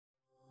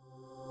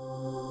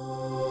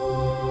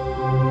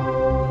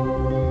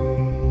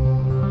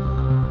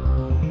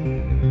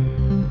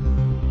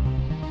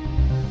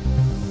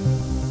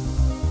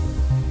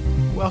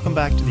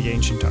welcome back to the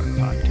Ancient Art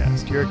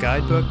Podcast, your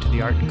guidebook to the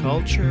art and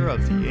culture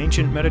of the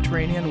ancient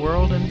Mediterranean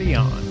world and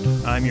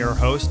beyond. I'm your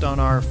host on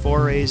our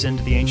forays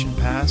into the ancient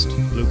past,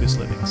 Lucas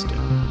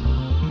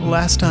Livingston.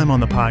 Last time on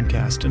the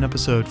podcast, in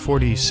episode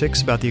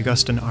 46 about the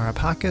Augustan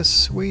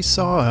Arapakis, we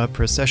saw a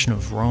procession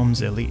of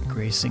Rome's elite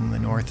gracing the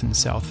north and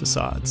south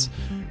facades.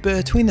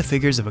 Between the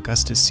figures of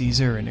Augustus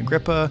Caesar and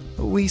Agrippa,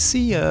 we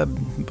see a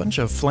bunch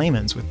of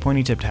flamens with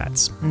pointy-tipped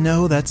hats.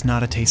 No, that's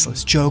not a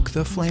tasteless joke.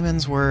 The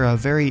flamens were a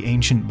very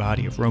ancient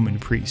body of Roman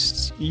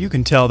priests. You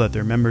can tell that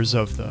they're members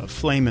of the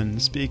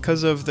flamens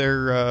because of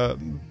their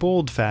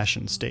bold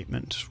fashion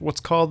statement,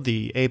 what's called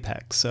the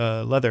apex,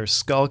 a leather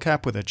skull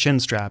cap with a chin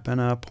strap and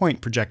a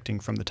point projecting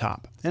from the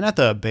top. And at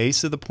the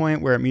base of the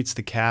point where it meets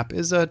the cap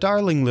is a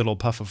darling little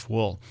puff of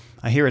wool.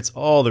 I hear it's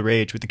all the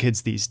rage with the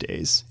kids these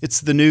days.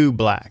 It's the new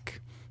black.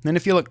 And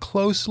if you look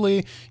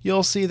closely,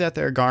 you'll see that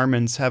their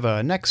garments have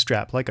a neck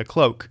strap like a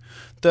cloak.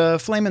 The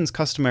flamens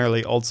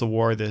customarily also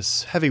wore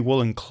this heavy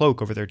woolen cloak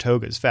over their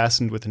togas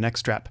fastened with a neck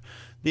strap.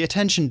 The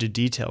attention to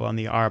detail on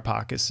the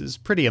Arapakis is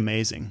pretty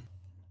amazing.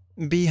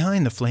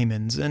 Behind the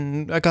flamens,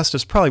 and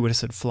Augustus probably would have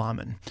said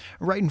flamen,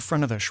 right in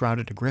front of the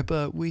shrouded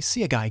Agrippa, we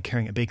see a guy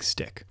carrying a big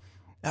stick.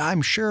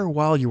 I'm sure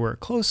while you were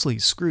closely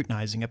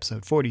scrutinizing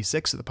episode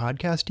 46 of the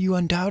podcast, you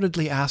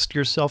undoubtedly asked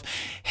yourself,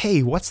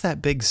 hey, what's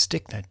that big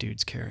stick that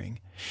dude's carrying?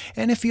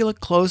 And if you look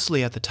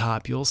closely at the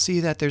top, you'll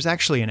see that there's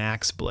actually an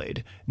axe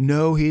blade.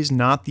 No, he's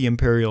not the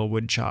imperial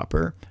wood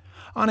chopper.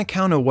 On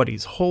account of what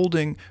he's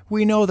holding,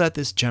 we know that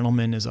this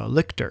gentleman is a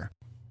lictor.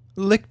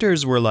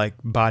 Lictors were like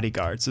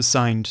bodyguards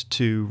assigned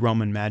to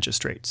Roman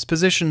magistrates,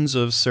 positions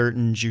of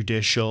certain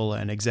judicial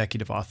and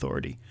executive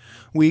authority.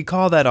 We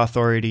call that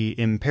authority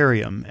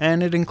imperium,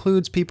 and it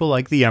includes people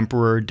like the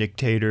emperor,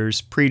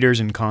 dictators,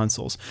 praetors, and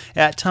consuls.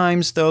 At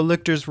times, the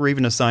lictors were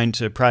even assigned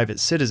to private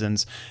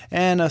citizens,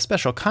 and a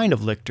special kind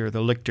of lictor,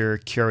 the lictor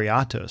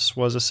curiatus,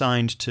 was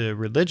assigned to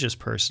religious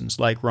persons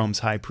like Rome's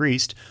high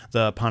priest,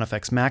 the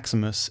Pontifex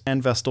Maximus,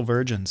 and Vestal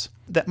virgins.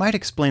 That might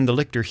explain the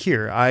lictor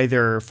here,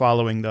 either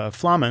following the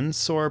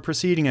flamens or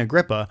preceding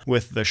Agrippa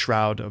with the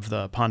shroud of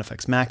the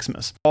Pontifex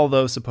Maximus,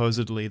 although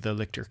supposedly the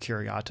lictor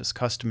curiatus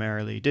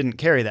customarily didn't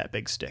carry that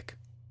big stick.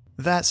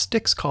 That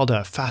stick's called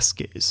a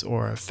fasces,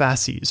 or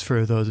fasces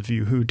for those of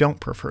you who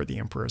don't prefer the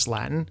emperor's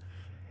Latin.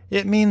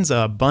 It means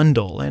a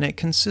bundle, and it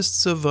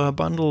consists of a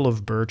bundle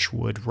of birch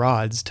wood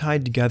rods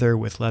tied together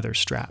with leather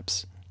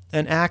straps.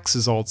 An axe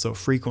is also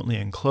frequently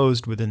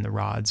enclosed within the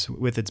rods,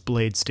 with its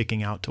blade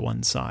sticking out to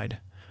one side.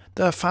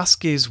 The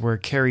fasces were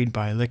carried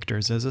by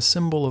lictors as a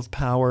symbol of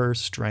power,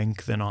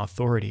 strength, and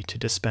authority to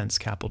dispense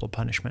capital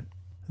punishment.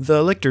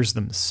 The lictors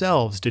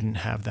themselves didn't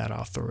have that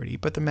authority,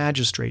 but the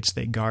magistrates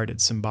they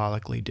guarded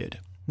symbolically did.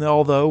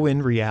 Although,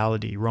 in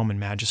reality, Roman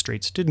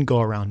magistrates didn't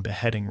go around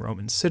beheading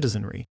Roman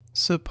citizenry.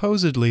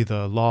 Supposedly,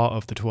 the Law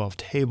of the 12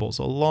 Tables,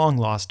 a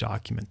long-lost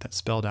document that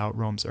spelled out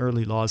Rome's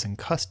early laws and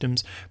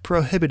customs,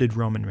 prohibited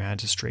Roman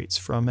magistrates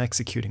from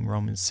executing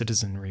Roman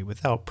citizenry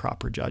without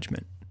proper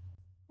judgment.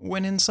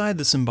 When inside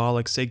the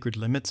symbolic sacred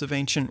limits of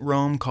ancient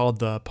Rome called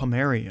the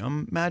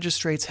pomerium,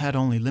 magistrates had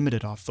only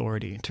limited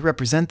authority. To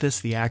represent this,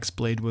 the axe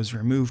blade was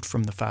removed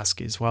from the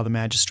fasces, while the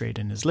magistrate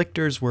and his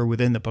lictors were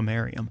within the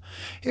pomerium.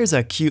 Here's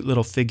a cute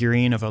little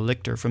figurine of a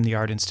lictor from the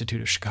Art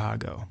Institute of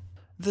Chicago.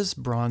 This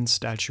bronze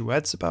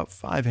statuette's about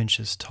 5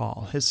 inches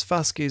tall. His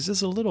fasces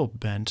is a little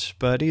bent,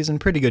 but he's in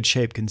pretty good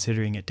shape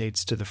considering it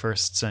dates to the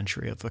 1st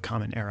century of the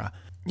Common Era.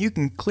 You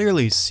can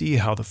clearly see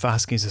how the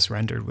fasces is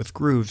rendered with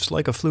grooves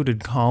like a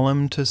fluted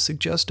column to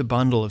suggest a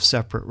bundle of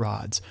separate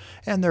rods,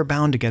 and they're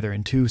bound together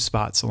in 2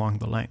 spots along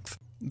the length.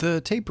 The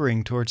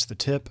tapering towards the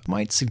tip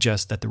might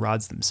suggest that the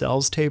rods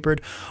themselves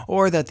tapered,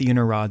 or that the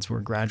inner rods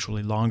were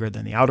gradually longer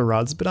than the outer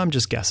rods, but I'm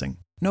just guessing.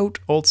 Note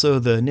also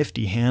the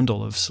nifty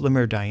handle of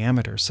slimmer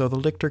diameter, so the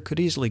lictor could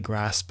easily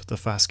grasp the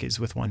fasces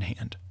with one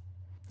hand.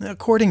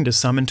 According to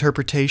some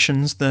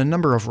interpretations, the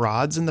number of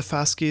rods in the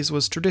fasces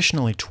was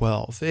traditionally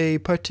 12, a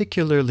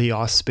particularly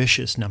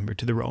auspicious number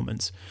to the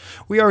Romans.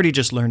 We already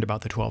just learned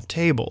about the 12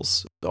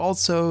 tables.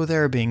 Also,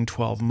 there being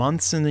 12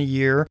 months in the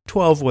year,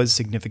 12 was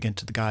significant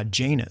to the god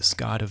Janus,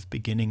 god of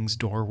beginnings,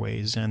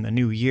 doorways, and the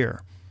new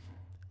year.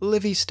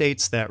 Livy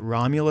states that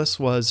Romulus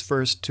was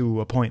first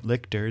to appoint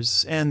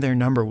lictors, and their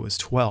number was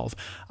 12,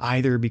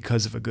 either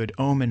because of a good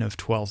omen of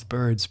 12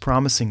 birds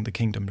promising the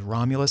kingdom to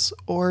Romulus,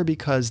 or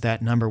because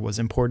that number was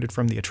imported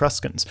from the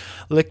Etruscans.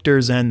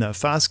 Lictors and the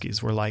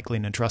fasces were likely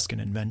an Etruscan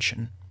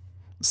invention.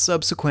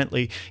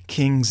 Subsequently,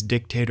 kings,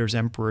 dictators,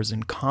 emperors,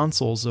 and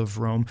consuls of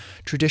Rome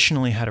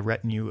traditionally had a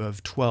retinue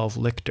of 12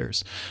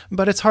 lictors,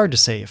 but it's hard to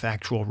say if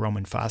actual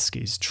Roman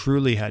fasces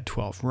truly had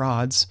 12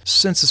 rods,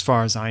 since as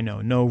far as I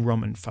know, no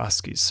Roman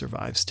fasces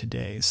survives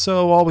today,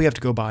 so all we have to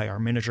go by are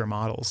miniature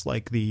models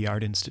like the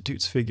Art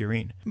Institute's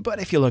figurine.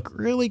 But if you look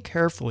really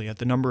carefully at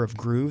the number of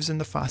grooves in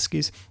the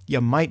fasces,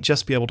 you might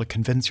just be able to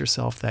convince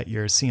yourself that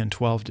you're seeing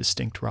 12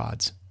 distinct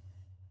rods.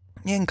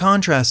 In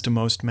contrast to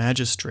most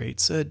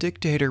magistrates, a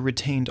dictator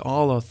retained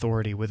all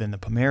authority within the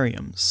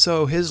pomerium,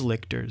 so his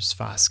lictors,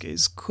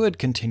 Fasces, could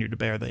continue to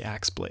bear the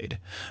axe blade.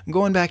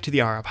 Going back to the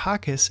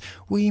Arapakis,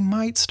 we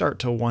might start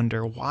to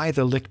wonder why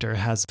the lictor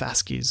has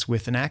Fasces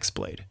with an axe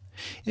blade.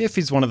 If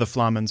he's one of the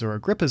Flamens or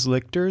Agrippa's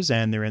lictors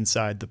and they're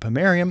inside the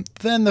pomerium,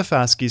 then the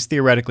Fasces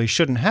theoretically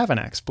shouldn't have an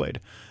axe blade.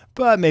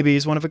 But maybe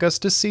he's one of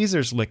Augustus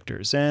Caesar's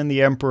lictors, and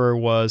the emperor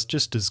was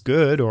just as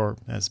good, or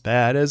as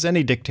bad, as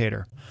any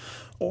dictator.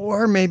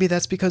 Or maybe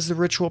that's because the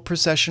ritual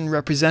procession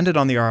represented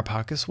on the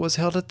Arapakis was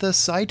held at the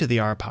site of the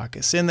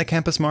Arapakis in the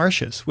Campus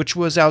Martius, which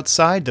was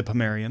outside the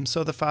pomerium,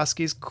 so the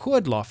Fasces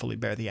could lawfully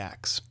bear the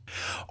axe.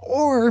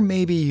 Or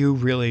maybe you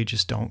really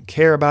just don't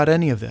care about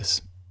any of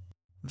this.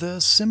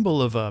 The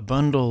symbol of a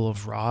bundle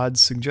of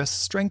rods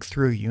suggests strength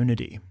through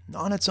unity.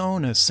 On its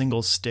own, a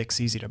single stick's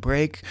easy to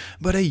break,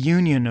 but a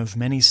union of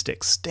many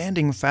sticks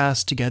standing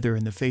fast together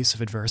in the face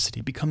of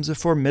adversity becomes a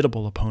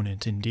formidable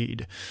opponent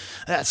indeed.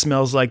 That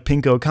smells like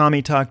Pinko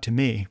Kami talk to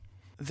me.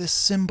 This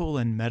symbol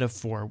and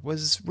metaphor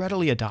was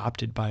readily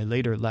adopted by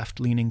later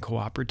left-leaning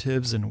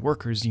cooperatives and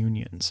workers'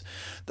 unions.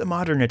 The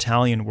modern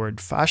Italian word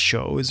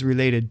fascio is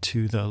related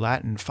to the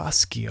Latin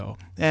fascio,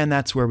 and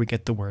that's where we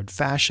get the word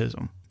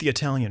fascism. The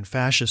Italian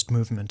fascist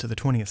movement of the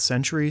 20th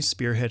century,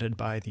 spearheaded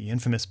by the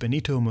infamous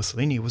Benito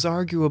Mussolini, was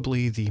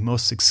arguably the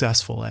most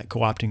successful at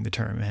co-opting the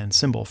term and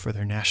symbol for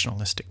their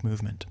nationalistic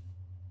movement.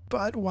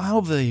 But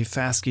while the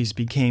Fasces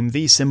became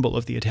the symbol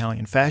of the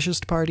Italian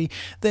Fascist Party,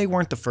 they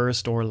weren't the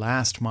first or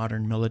last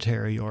modern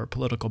military or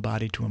political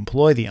body to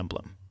employ the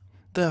emblem.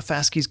 The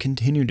Fasces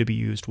continue to be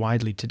used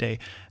widely today,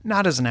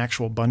 not as an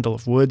actual bundle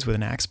of woods with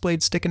an axe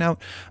blade sticking out,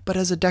 but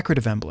as a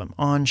decorative emblem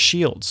on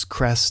shields,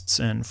 crests,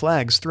 and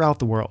flags throughout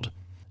the world.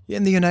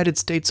 In the United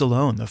States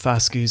alone, the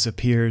Fasces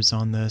appears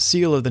on the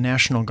seal of the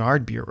National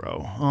Guard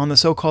Bureau, on the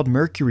so-called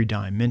Mercury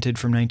dime minted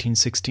from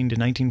 1916 to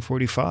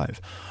 1945,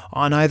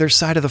 on either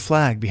side of the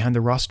flag behind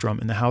the rostrum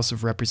in the House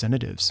of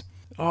Representatives,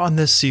 on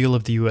the seal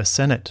of the U.S.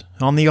 Senate,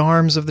 on the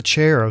arms of the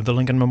chair of the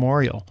Lincoln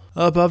Memorial,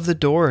 above the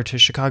door to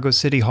Chicago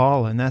City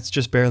Hall, and that's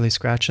just barely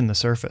scratching the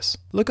surface.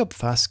 Look up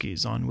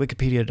Fasces on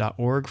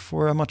wikipedia.org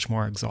for a much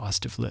more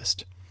exhaustive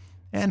list.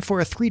 And for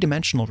a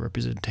three-dimensional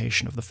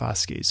representation of the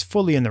Fasces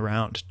fully in the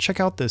round,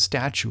 check out the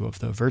statue of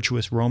the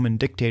virtuous Roman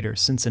dictator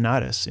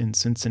Cincinnatus in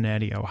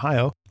Cincinnati,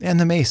 Ohio, and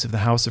the mace of the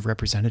House of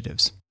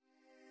Representatives.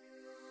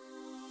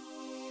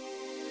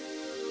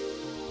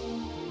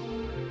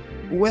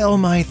 Well,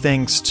 my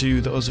thanks to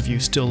those of you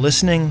still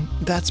listening.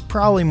 That's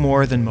probably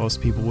more than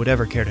most people would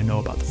ever care to know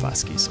about the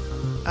Fasces.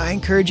 I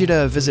encourage you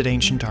to visit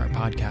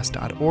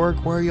ancientartpodcast.org,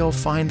 where you'll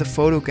find the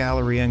photo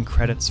gallery and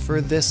credits for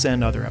this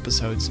and other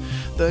episodes,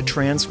 the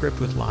transcript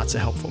with lots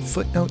of helpful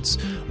footnotes,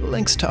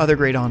 links to other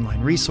great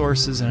online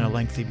resources, and a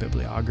lengthy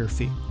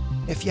bibliography.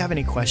 If you have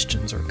any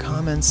questions or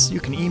comments, you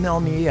can email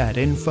me at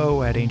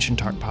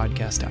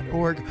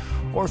info@ancientartpodcast.org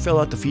or fill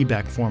out the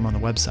feedback form on the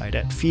website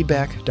at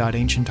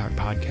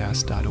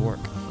feedback.ancientartpodcast.org.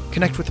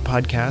 Connect with the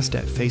podcast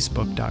at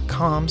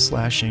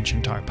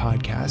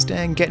facebook.com/ancientartpodcast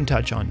and get in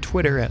touch on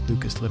Twitter at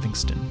Lucas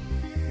Livingston.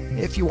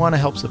 If you want to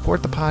help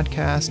support the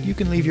podcast, you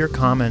can leave your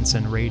comments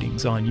and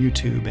ratings on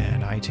YouTube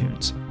and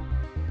iTunes.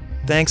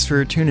 Thanks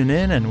for tuning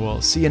in, and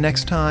we'll see you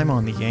next time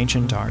on the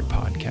Ancient Art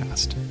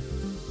Podcast.